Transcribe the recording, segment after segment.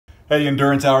Hey,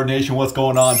 Endurance Hour Nation, what's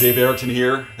going on? Dave Erickson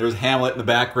here. There's Hamlet in the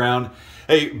background.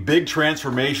 Hey, big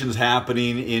transformations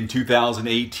happening in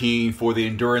 2018 for the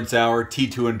Endurance Hour,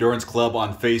 T2 Endurance Club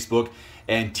on Facebook,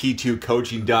 and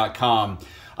T2Coaching.com.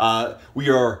 We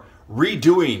are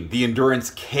redoing the Endurance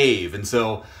Cave, and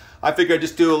so I figured I'd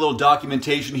just do a little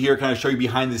documentation here, kind of show you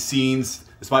behind the scenes.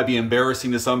 This might be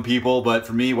embarrassing to some people, but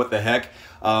for me, what the heck?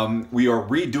 We are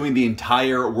redoing the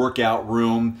entire workout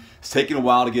room. It's taking a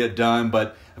while to get it done,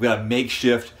 but I've got a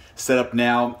makeshift set up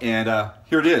now, and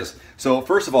here it is. So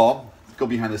first of all, let's go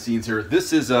behind the scenes here.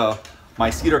 This is my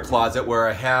cedar closet where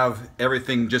I have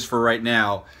everything just for right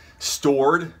now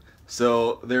stored.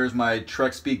 So there's my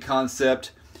Trek Speed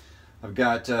Concept. I've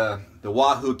got the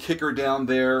Wahoo kicker down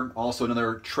there, also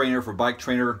another trainer for bike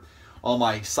trainer, all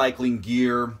my cycling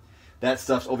gear. That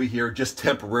stuff's over here just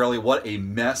temporarily. What a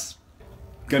mess.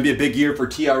 Gonna be a big year for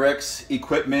TRX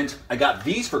equipment. I got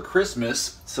these for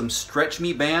Christmas, some Stretch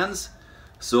Me bands.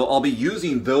 So I'll be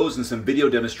using those in some video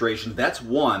demonstrations. That's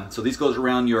one. So these goes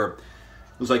around your,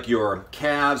 looks like your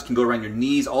calves, can go around your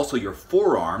knees, also your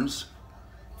forearms.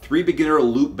 3 beginner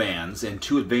loop bands and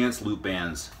 2 advanced loop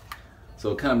bands.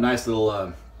 So kind of nice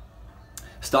little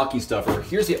stocking stuffer.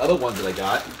 Here's the other ones that I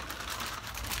got.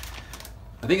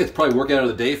 I think it's probably Workout of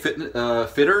the Day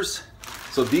fitters.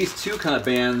 So these 2 kind of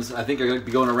bands, I think are going to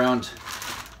be going around.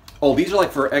 Oh, these are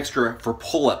like for extra, for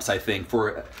pull-ups, I think,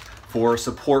 for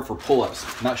support for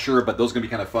pull-ups. Not sure, but those are going to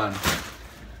be kind of fun.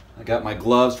 I got my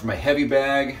gloves for my heavy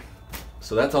bag.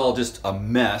 So that's all just a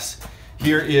mess.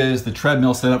 Here is the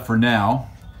treadmill set up for now.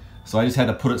 So I just had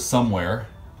to put it somewhere.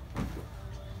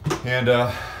 And,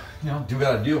 you know, do what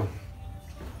I gotta do.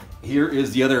 Here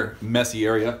is the other messy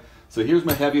area. So here's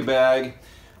my heavy bag.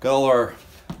 Got all our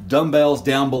dumbbells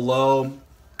down below.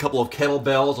 A couple of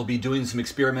kettlebells. I'll be doing some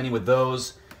experimenting with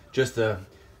those. Just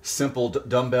simple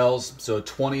dumbbells. So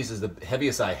 20s is the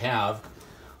heaviest I have.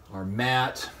 Our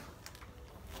mat.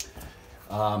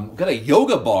 Got a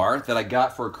yoga bar that I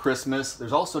got for Christmas.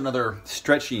 There's also another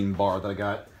stretching bar that I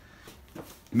got.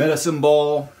 Medicine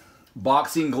ball,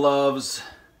 boxing gloves,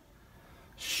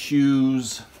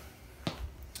 shoes.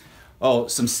 Oh,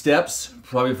 some steps,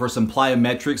 probably for some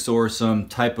plyometrics or some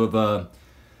type of, I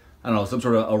don't know, some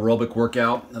sort of aerobic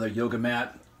workout. Another yoga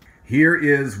mat. Here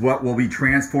is what will be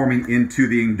transforming into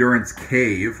the Endurance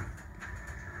Cave.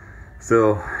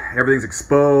 So everything's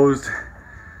exposed.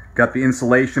 Got the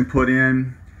insulation put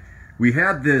in. We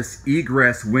had this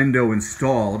egress window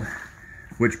installed,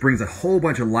 which brings a whole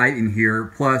bunch of light in here.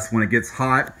 Plus, when it gets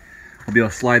hot, I'll be able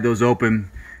to slide those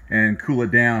open and cool it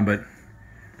down. But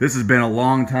this has been a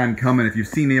long time coming. If you've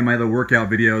seen any of my other workout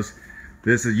videos,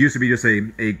 this used to be just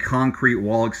a concrete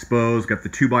wall exposed. Got the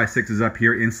 2x6s up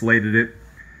here, insulated it.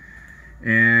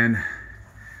 And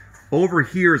over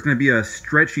here is going to be a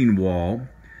stretching wall.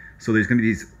 So there's going to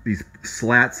be these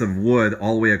slats of wood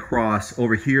all the way across.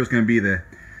 Over here is going to be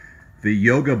the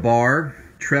yoga bar.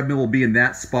 Treadmill will be in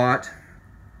that spot.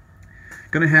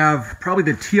 Going to have probably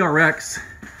the TRX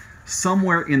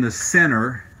somewhere in the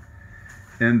center.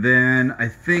 And then I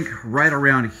think right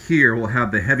around here we'll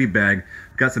have the heavy bag.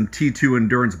 Got some T2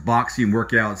 endurance boxing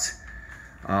workouts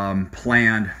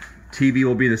planned. TV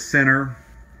will be the center.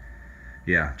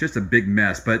 Yeah, just a big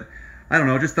mess. But I don't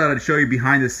know, just thought I'd show you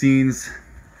behind the scenes.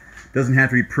 Doesn't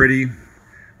have to be pretty.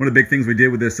 One of the big things we did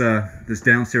with this this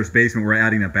downstairs basement, we're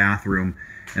adding a bathroom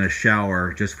and a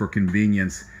shower just for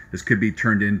convenience. This could be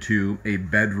turned into a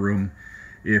bedroom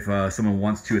if someone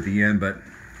wants to at the end, but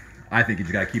I think you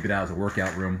just got to keep it out as a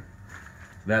workout room.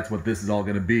 That's what this is all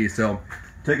going to be. So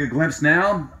take a glimpse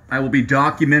now. I will be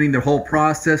documenting the whole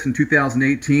process in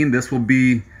 2018. This will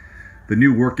be the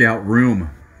new workout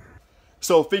room.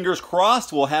 So fingers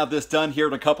crossed, we'll have this done here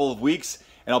in a couple of weeks,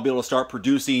 and I'll be able to start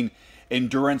producing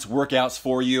endurance workouts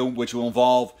for you, which will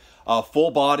involve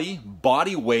full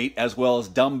body weight, as well as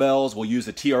dumbbells. We'll use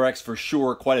the TRX for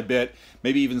sure quite a bit,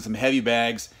 maybe even some heavy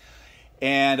bags.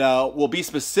 And will be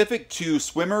specific to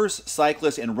swimmers,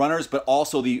 cyclists, and runners, but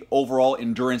also the overall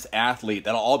endurance athlete.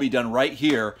 That'll all be done right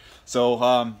here. So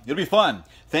it'll be fun.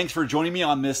 Thanks for joining me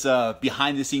on this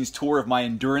behind-the-scenes tour of my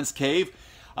Endurance Cave.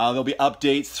 There'll be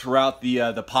updates throughout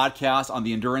the podcast on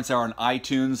the Endurance Hour on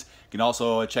iTunes. You can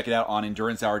also check it out on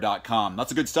endurancehour.com.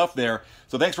 Lots of good stuff there.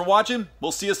 So thanks for watching.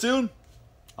 We'll see you soon.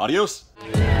 Adios.